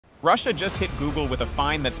Russia just hit Google with a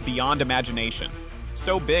fine that's beyond imagination,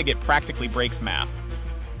 so big it practically breaks math.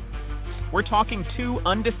 We're talking 2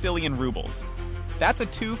 decillion rubles. That's a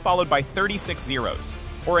 2 followed by 36 zeros,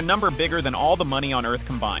 or a number bigger than all the money on Earth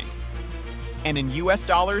combined. And in US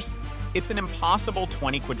dollars, it's an impossible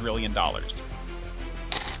 $20 quadrillion.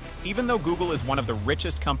 Even though Google is one of the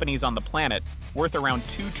richest companies on the planet, worth around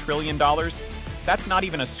 $2 trillion, that's not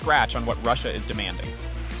even a scratch on what Russia is demanding.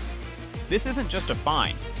 This isn't just a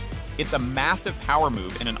fine. It's a massive power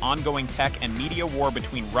move in an ongoing tech and media war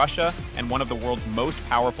between Russia and one of the world's most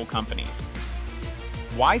powerful companies.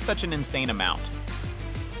 Why such an insane amount?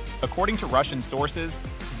 According to Russian sources,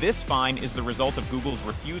 this fine is the result of Google's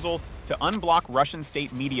refusal to unblock Russian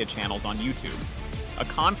state media channels on YouTube, a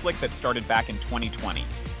conflict that started back in 2020.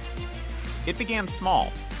 It began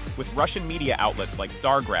small, with Russian media outlets like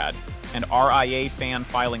Tsargrad and RIA Fan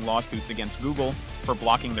filing lawsuits against Google for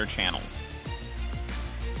blocking their channels.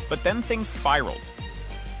 But then things spiraled.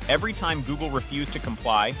 Every time Google refused to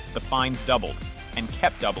comply, the fines doubled, and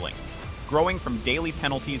kept doubling, growing from daily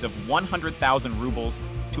penalties of 100,000 rubles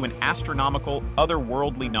to an astronomical,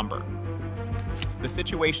 otherworldly number. The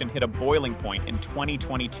situation hit a boiling point in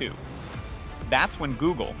 2022. That's when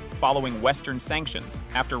Google, following Western sanctions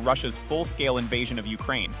after Russia's full-scale invasion of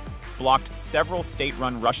Ukraine, blocked several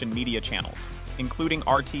state-run Russian media channels, including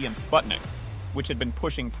RT and Sputnik, which had been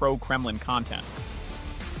pushing pro-Kremlin content.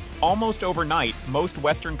 Almost overnight, most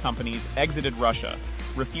Western companies exited Russia,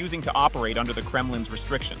 refusing to operate under the Kremlin's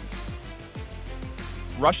restrictions.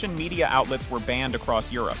 Russian media outlets were banned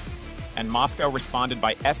across Europe, and Moscow responded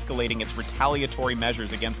by escalating its retaliatory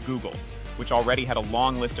measures against Google, which already had a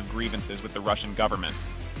long list of grievances with the Russian government.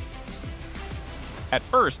 At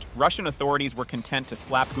first, Russian authorities were content to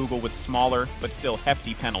slap Google with smaller, but still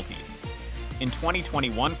hefty penalties. In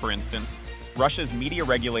 2021, for instance, Russia's media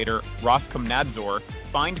regulator Roskomnadzor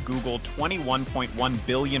fined Google 21.1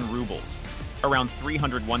 billion rubles, around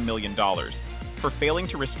 $301 million, for failing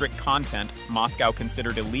to restrict content Moscow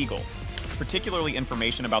considered illegal, particularly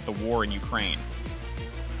information about the war in Ukraine.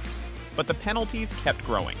 But the penalties kept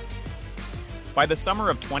growing. By the summer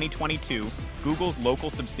of 2022, Google's local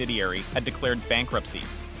subsidiary had declared bankruptcy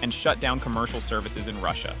and shut down commercial services in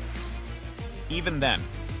Russia. Even then,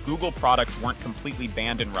 Google products weren't completely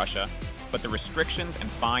banned in Russia, but the restrictions and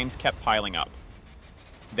fines kept piling up.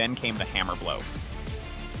 Then came the hammer blow.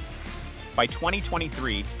 By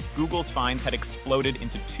 2023, Google's fines had exploded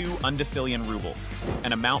into 2 decillion rubles,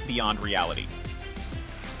 an amount beyond reality.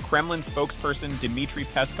 Kremlin spokesperson Dmitry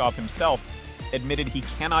Peskov himself admitted he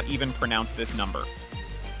cannot even pronounce this number,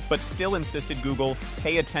 but still insisted Google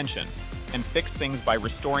pay attention and fix things by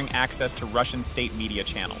restoring access to Russian state media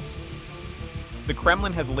channels. The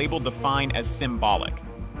Kremlin has labeled the fine as symbolic,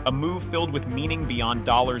 a move filled with meaning beyond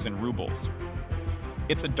dollars and rubles.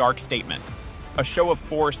 It's a dark statement, a show of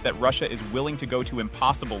force that Russia is willing to go to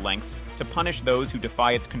impossible lengths to punish those who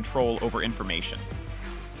defy its control over information.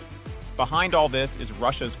 Behind all this is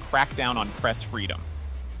Russia's crackdown on press freedom.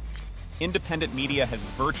 Independent media has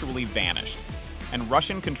virtually vanished, and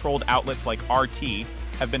Russian-controlled outlets like RT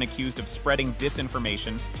have been accused of spreading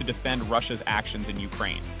disinformation to defend Russia's actions in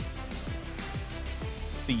Ukraine.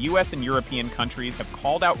 The US and European countries have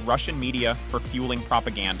called out Russian media for fueling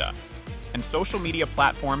propaganda, and social media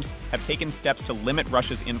platforms have taken steps to limit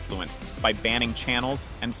Russia's influence by banning channels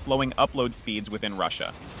and slowing upload speeds within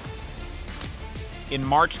Russia. In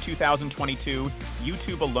March 2022,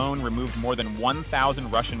 YouTube alone removed more than 1,000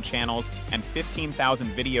 Russian channels and 15,000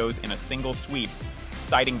 videos in a single sweep,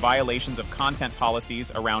 citing violations of content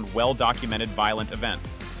policies around well-documented violent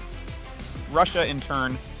events. Russia, in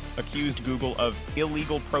turn, accused Google of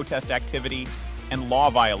illegal protest activity and law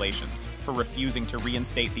violations for refusing to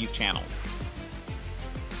reinstate these channels.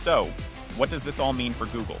 So, what does this all mean for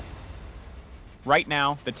Google? Right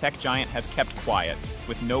now, the tech giant has kept quiet,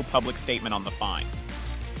 with no public statement on the fine.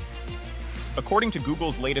 According to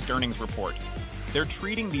Google's latest earnings report, they're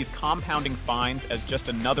treating these compounding fines as just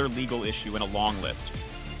another legal issue in a long list,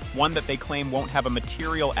 one that they claim won't have a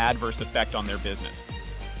material adverse effect on their business.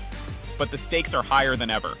 But the stakes are higher than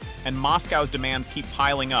ever, and Moscow's demands keep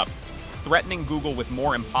piling up, threatening Google with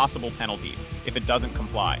more impossible penalties if it doesn't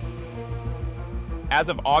comply. As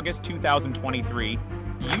of August 2023,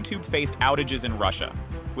 YouTube faced outages in Russia,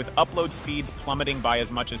 with upload speeds plummeting by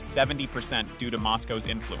as much as 70% due to Moscow's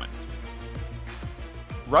influence.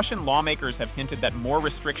 Russian lawmakers have hinted that more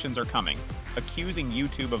restrictions are coming, accusing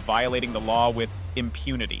YouTube of violating the law with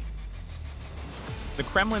impunity. The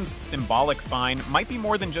Kremlin's symbolic fine might be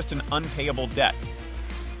more than just an unpayable debt.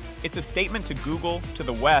 It's a statement to Google, to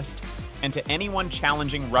the West, and to anyone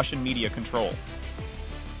challenging Russian media control.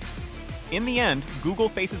 In the end, Google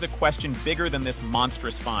faces a question bigger than this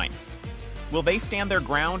monstrous fine. Will they stand their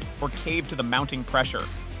ground or cave to the mounting pressure?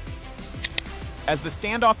 As the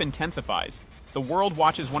standoff intensifies, the world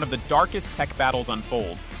watches one of the darkest tech battles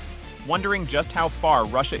unfold, wondering just how far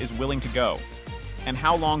Russia is willing to go and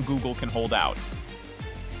how long Google can hold out.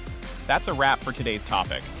 That's a wrap for today's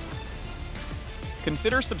topic.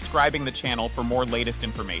 Consider subscribing the channel for more latest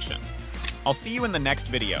information. I'll see you in the next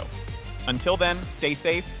video. Until then, stay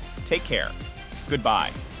safe, take care.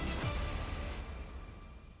 Goodbye.